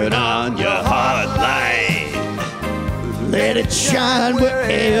 Turn on your heart light. Let it shine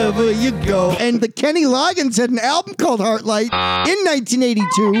wherever you go. And the Kenny Loggins had an album called Heartlight in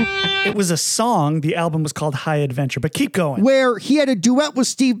 1982. It was a song. The album was called High Adventure, but keep going. Where he had a duet with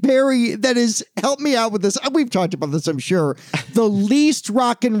Steve Perry that is, help me out with this. We've talked about this, I'm sure. The least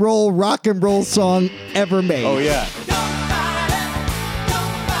rock and roll song ever made. Oh, yeah.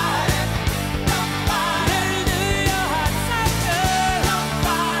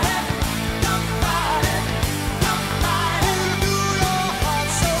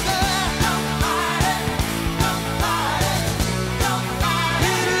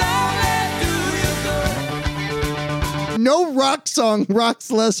 No rock song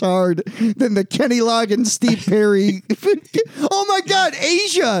rocks less hard than the Kenny Loggins, Steve Perry. Oh my God,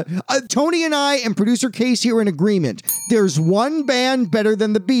 Asia. Tony and I and producer Casey are in agreement. There's one band better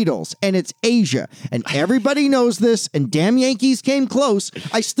than the Beatles, and it's Asia. And everybody knows this, and Damn Yankees came close.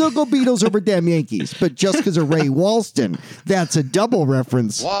 I still go Beatles over Damn Yankees, but just because of Ray Walston, that's a double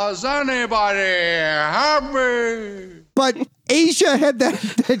reference. Was anybody happy? But Asia had that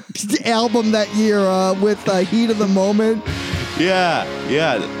album that year with Heat of the Moment. Yeah.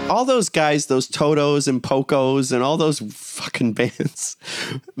 All those guys, those Totos and Pocos and all those fucking bands,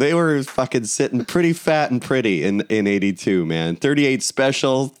 they were fucking sitting pretty fat and pretty in 82, man. 38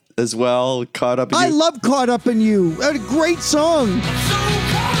 Special as well, Caught Up in You. I love Caught Up in You. A great song.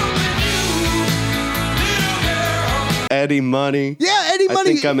 Eddie Money. Yeah, Eddie Money. I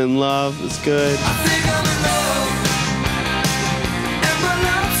Think I'm in Love. It's good.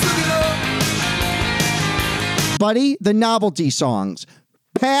 Buddy, the novelty songs.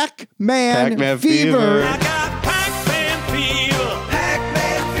 Pac-Man Fever. I got Pac-Man fever.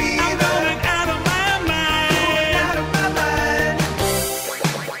 Pac-Man fever. I'm going out of my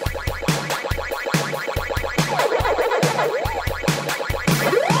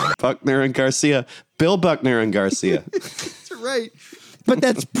mind. Buckner and Garcia. Bill Buckner and Garcia. That's right. But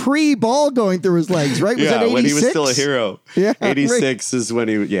that's pre-ball going through his legs, right? Was that 86? When he was still a hero. Yeah, 86 is when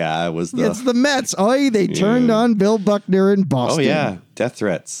it was the... It's the Mets. Oh, they turned on Bill Buckner in Boston. Oh, yeah. Death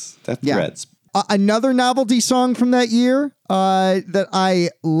threats. Another novelty song from that year that I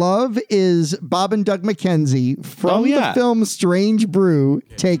love is Bob and Doug McKenzie from the film Strange Brew,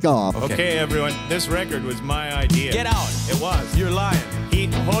 Take Off. Okay, everyone, this record was my idea. Get out. It was. You're lying.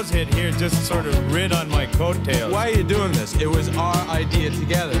 Hosehead here just sort of rid on my coattails. Why are you doing this? It was our idea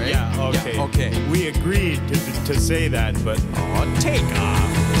together, right? Yeah, okay. Yeah, okay. We agreed to say that, but... Oh, take off.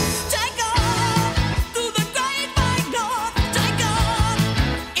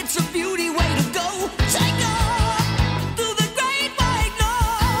 It's a beauty way to go. Take off through the great white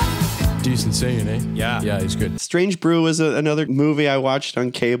north. Decent singing, eh? Yeah, he's good. Strange Brew was another movie I watched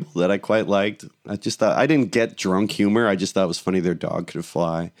on cable that I quite liked. I just thought, I didn't get drunk humor. I just thought it was funny their dog could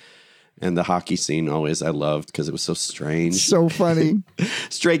fly. And the hockey scene always I loved because it was so strange. So funny.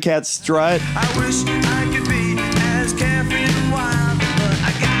 Stray Cat Strut. I wish I could be as carefree and wild, but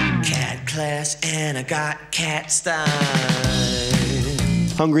I got cat class and I got cat style.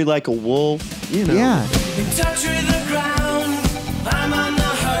 Hungry Like a Wolf, you know. Yeah. In touch with the ground, I'm on the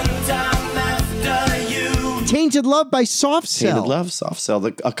hunt, I'm after you. Tainted Love by Soft Cell. Tainted Love, Soft Cell,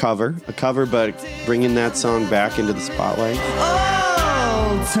 a cover, but bringing that song back into the spotlight.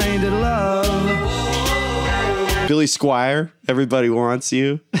 Oh, tainted love. Billy Squier, Everybody Wants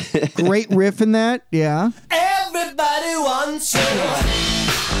You. Great riff in that. Yeah. Everybody wants you.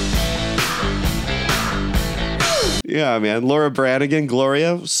 Yeah, man. Laura Branigan,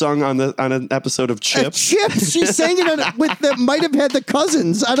 Gloria, sung on an episode of Chips. Chips. She sang it that might have had the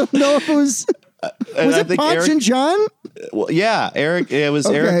Cousins. I don't know if it was. Was it Ponch and John? Well, yeah, Eric. It was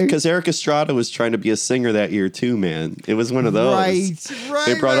Eric because Eric Estrada was trying to be a singer that year too. Man, it was one of those. Right.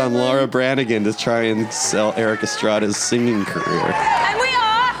 They brought on Laura Branigan to try and sell Eric Estrada's singing career. And we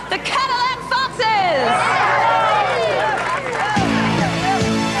are the Cadillac Foxes!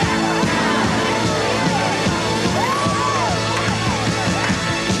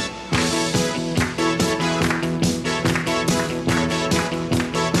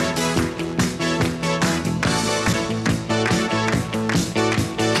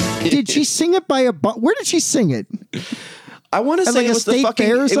 Did she sing it by where did she sing it? I want to say like it a was the state fucking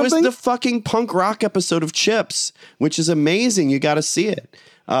fair or it was something? the fucking punk rock episode of Chips, which is amazing. You got to see it.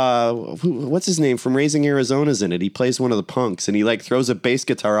 What's his name from Raising Arizona's in it? He plays one of the punks, and he like throws a bass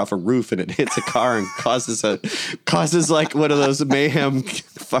guitar off a roof, and it hits a car and causes like one of those mayhem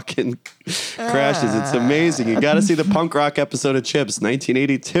fucking crashes. It's amazing. You got to see the punk rock episode of Chips,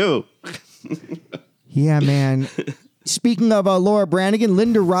 1982. Yeah, man. Speaking of Laura Branigan,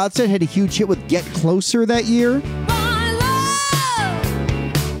 Linda Ronstadt had a huge hit with Get Closer that year.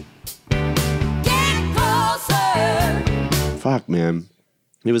 Fuck, man.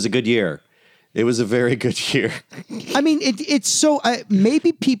 It was a good year. It was a very good year. I mean, it's so...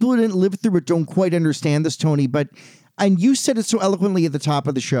 maybe people who didn't live through it don't quite understand this, Tony, and you said it so eloquently at the top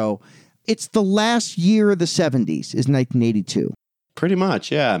of the show, it's the last year of the 70s is 1982. Pretty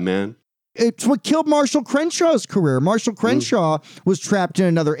much, yeah, man. It's what killed Marshall Crenshaw's career. Marshall Crenshaw was trapped in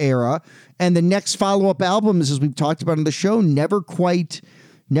another era, and the next follow-up albums, as we've talked about on the show, never quite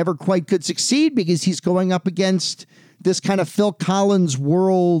could succeed because he's going up against this kind of Phil Collins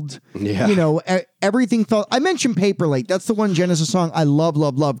world. Yeah. You know, everything felt... I mentioned Paper Lake. That's the one Genesis song I love,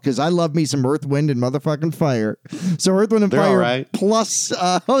 because I love me some Earth, Wind, and motherfucking Fire. So Earth, Wind, and They're Fire all right. plus...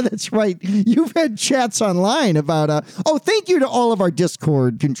 that's right. You've had chats online about... thank you to all of our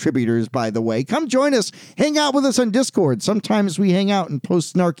Discord contributors, by the way. Come join us. Hang out with us on Discord. Sometimes we hang out and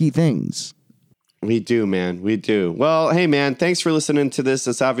post snarky things. We do, man. We do. Well, hey, man, thanks for listening to this.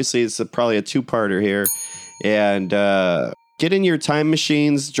 It's probably a two-parter here. And get in your time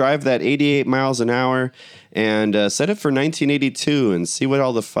machines, drive that 88 miles an hour, and set it for 1982 and see what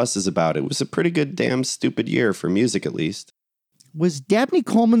all the fuss is about. It was a pretty good, damn stupid year for music, at least. Was Dabney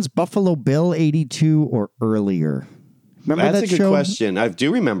Coleman's Buffalo Bill 82 or earlier? Remember That's that a good show? question. I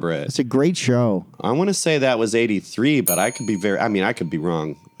do remember it. It's a great show. I want to say that was 83, but I could be I could be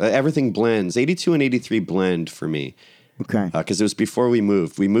wrong. Everything blends. 82 and 83 blend for me. Okay. Because it was before we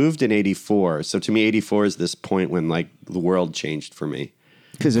moved. We moved in 84. So to me, 84 is this point when like the world changed for me.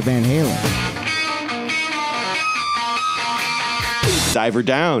 Because of Van Halen. Diver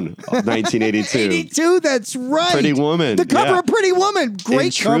Down, 1982. 82, that's right. Pretty Woman. The cover yeah. of Pretty Woman.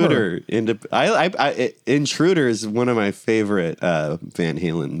 Great Intruder. cover. Intruder is one of my favorite Van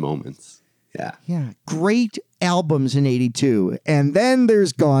Halen moments. Yeah. Yeah. Great albums in 82. And then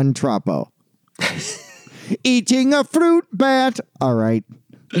there's Gone Troppo. Eating a fruit bat. All right.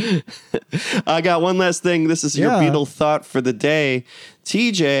 I got one last thing. This is your Beatle thought for the day.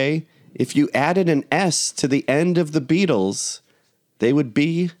 TJ, if you added an S to the end of the Beatles, they would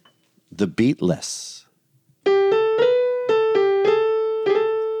be the Beatless.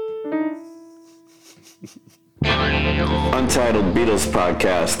 Untitled Beatles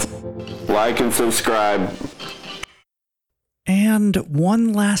Podcast. Like and subscribe. And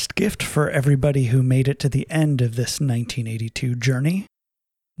one last gift for everybody who made it to the end of this 1982 journey.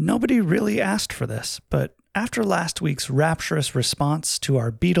 Nobody really asked for this, but after last week's rapturous response to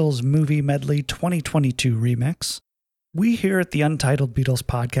our Beatles Movie Medley 2022 remix, we here at the Untitled Beatles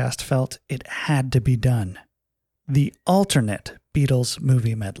Podcast felt it had to be done. The alternate Beatles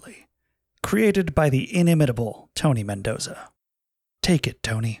Movie Medley, created by the inimitable Tony Mendoza. Take it,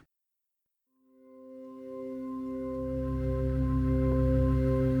 Tony.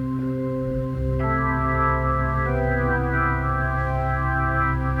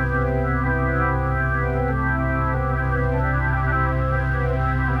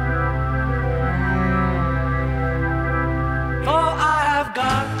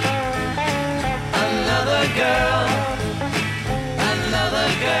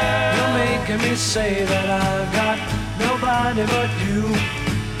 Me say that I've got nobody but you.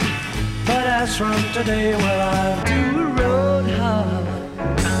 But as from today, well, I'll do a road hard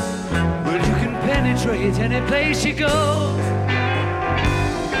where you can penetrate any place you go.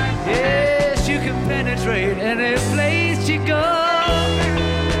 Yes, you can penetrate any place you go.